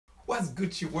What's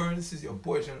Gucci Word? This is your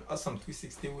boy John Awesome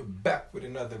 360. We're back with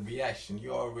another reaction.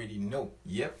 You already know.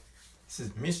 Yep. This is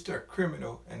Mr.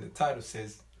 Criminal and the title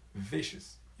says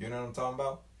Vicious. You know what I'm talking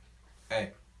about?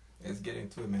 Hey, let's get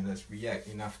into it, man. Let's react.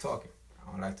 Enough talking.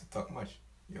 I don't like to talk much.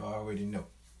 You already know.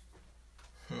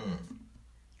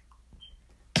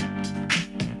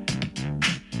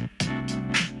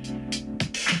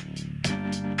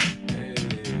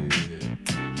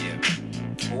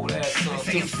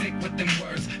 Say I'm sick with them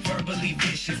words, verbally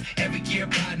vicious. Every year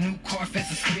buy a new car, fed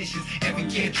suspicious. Every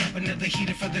year drop another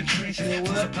heater for the trenches.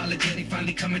 Fools apologetic,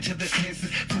 finally coming to the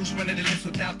senses. Fools running the list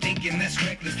without thinking, that's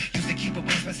reckless. Used to keep a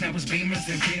bus, but now it's Beamers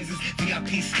and Benzes.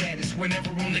 VIP status, we're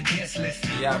never on the guest list.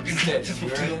 Working hard to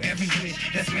fulfill every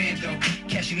wish, that's man though.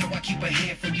 Cash, you know I keep a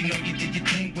handful. You know you did your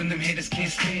thing when them haters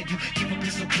can't stand you. Keep a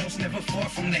pistol close, never far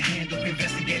from the handle.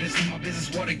 Investigators in my business,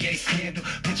 Watergate scandal.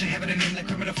 Picture having a name like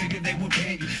criminal, figure they would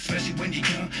ban you. Especially when you're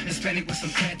young, Hispanic with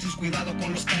some tattoos. Cuidado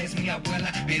con los calles, mi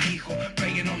abuela me dijo.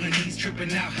 Praying on her knees,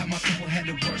 tripping out how my people had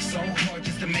to work so hard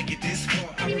just to make it this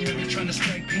far. I remember trying to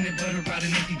scrape peanut butter out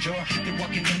an empty jar. Then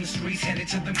walking down the streets, headed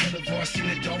to the boulevard. Seen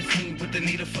a dope fiend with a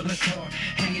needle full of tar,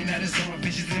 hanging out his arm.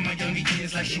 Visions in my younger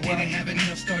years, like she didn't have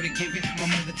enough. Started giving my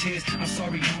mother tears. I'm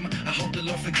sorry, mama, I hope the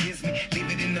Lord forgives me. Leave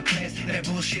it in the past, that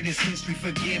bullshit is history.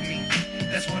 Forgive me,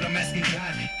 that's what I'm asking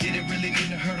God. Didn't really mean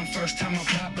to hurt him first time I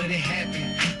robbed, but it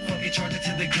happened. Fuck it, charge it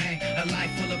to the gang. A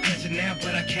life full of pleasure now,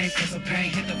 but I can't feel some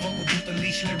pain. Hit the vocal booth,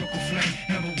 unleash lyrical flame.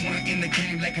 Number one in the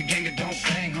game, like a gang of don't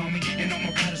bang, homie. And all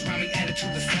my brothers around me,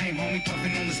 attitude the same, homie.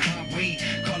 Puffing on this bomb weed,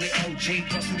 call it OG.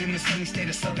 Posted in the sunny state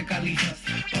of Southern California.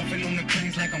 Puffing on the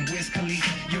plains like I'm Wiz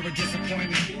Khalifa. You're a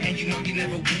disappointment, and you know you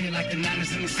never win like the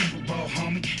Niners in the Super Bowl,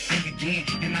 homie. Think again,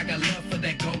 and I got love for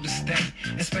that Golden State.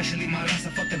 Especially my loss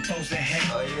of fucking foes that hate.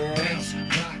 Bounce,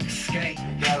 rock, skate.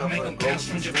 Make them bounce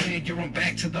from Japan, you're on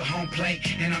back to the home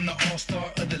plate. And I'm the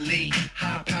all-star of the league.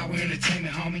 High power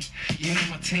entertainment, homie. You know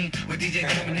my team with DJ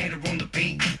Dominator on the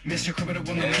beat. Mr. Criminal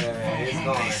on the microphone,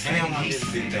 homie. They say he's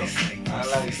sick, they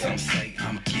say some say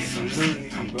I'm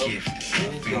gifted, I'm gifted.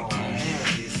 I've been on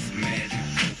this medical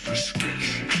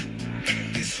prescription.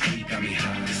 This week got me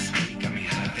high, this week got me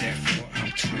high. Therefore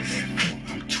I'm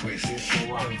twisted,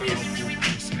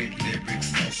 spit lyrics,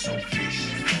 so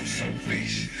vicious.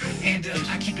 And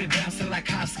I keep it bouncing like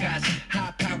hopscotch.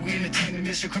 High power entertainment,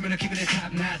 Mr. Criminal, keeping it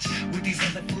top notch. With these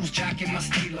other fools jocking my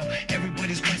stilo.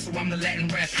 Everybody's right, so I'm the Latin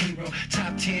rap hero.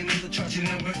 Top 10 on the chart, your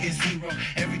number is 0.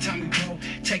 Every time we go,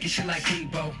 taking shit like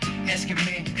Debo. Ask your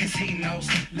man, cause he knows.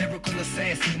 Lyrical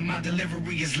assassin, my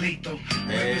delivery is lethal.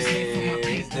 Represent for my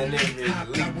people. High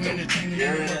power entertainment,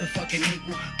 and the motherfucking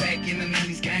equal. Back in the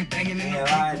 90s, gang banging in the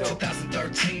people.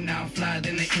 2013, now I'm flyer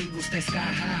than the Eagles. Stay sky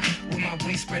high, with my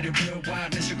wings spread it real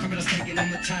wide. Mr. Criminal taking on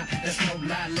the top, that's no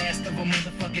lie. Last of a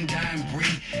motherfucking dying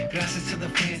breed. Gracias to the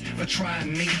fans for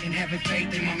trying me and having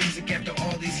faith in my music after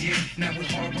all these years. Now with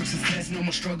hard work, success, no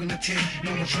more struggle or tears,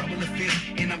 no more trouble or fear.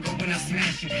 And I'm going, I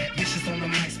smash it. Vicious on the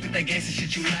mic, spit that gangsta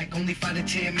shit you like. Only 5 to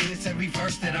 10 minutes every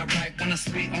verse that I write. When I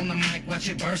spit on the mic, watch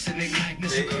it burst and ignite.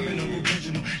 Mr. Criminal,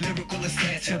 original, lyrical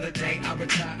assassin. Till the day I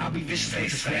retire, I'll be vicious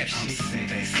with this rap shit.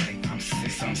 They say I'm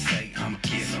sick, some say I'm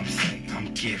gifted, some say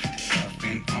I'm gifted. I've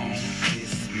been on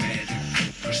this medical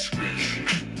prescription.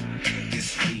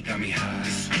 This week got me high,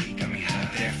 this week got me high.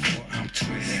 Therefore I'm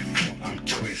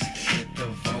twisted, Hit the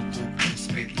vocal,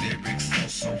 spit lyrics,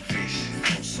 so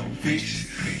vicious, so vicious.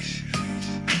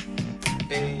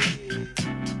 Hey.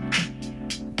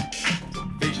 So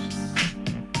vicious.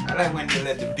 I like when they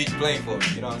let the beat play for me,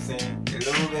 you know what I'm saying? A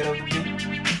little bit of the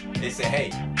beat. They say,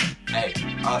 hey,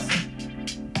 awesome.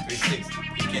 360.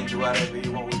 You can do whatever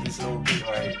you want with this little beat,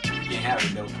 alright? You can have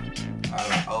it though. I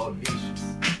like all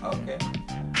vicious. Okay.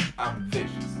 I'm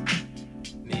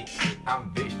vicious. Nick,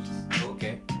 I'm vicious.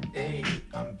 Okay. Hey,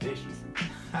 I'm vicious.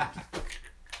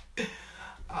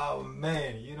 Oh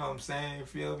man, you know what I'm saying? You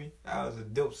feel me? That was a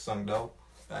dope song though.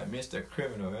 Like Mr.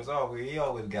 Criminal. He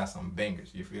always got some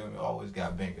bangers. You feel me? Always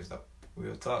got bangers though.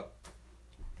 Real talk.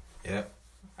 Yep.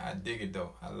 I dig it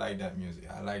though. I like that music.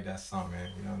 I like that song,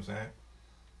 man. You know what I'm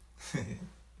saying?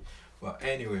 Well,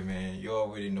 anyway, man, you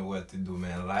already know what to do,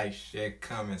 man. Like, share,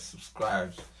 comment,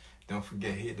 subscribe. Don't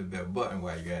forget, hit the bell button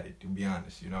while you at it, to be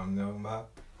honest. You know what I'm talking about?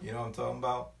 You know what I'm talking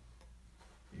about?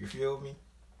 You feel me?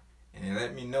 And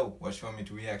let me know what you want me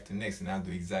to react to next, and I'll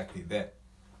do exactly that.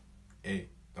 Hey,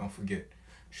 don't forget,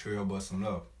 show your boy some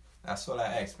love. That's all I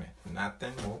ask, man.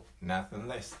 Nothing more, nothing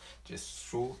less. Just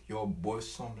show your boy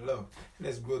some love.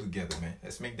 Let's grow together, man.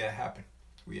 Let's make that happen.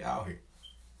 We out here.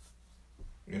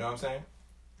 You know what I'm saying?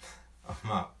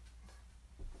 I'm out.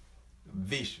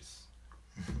 Vicious.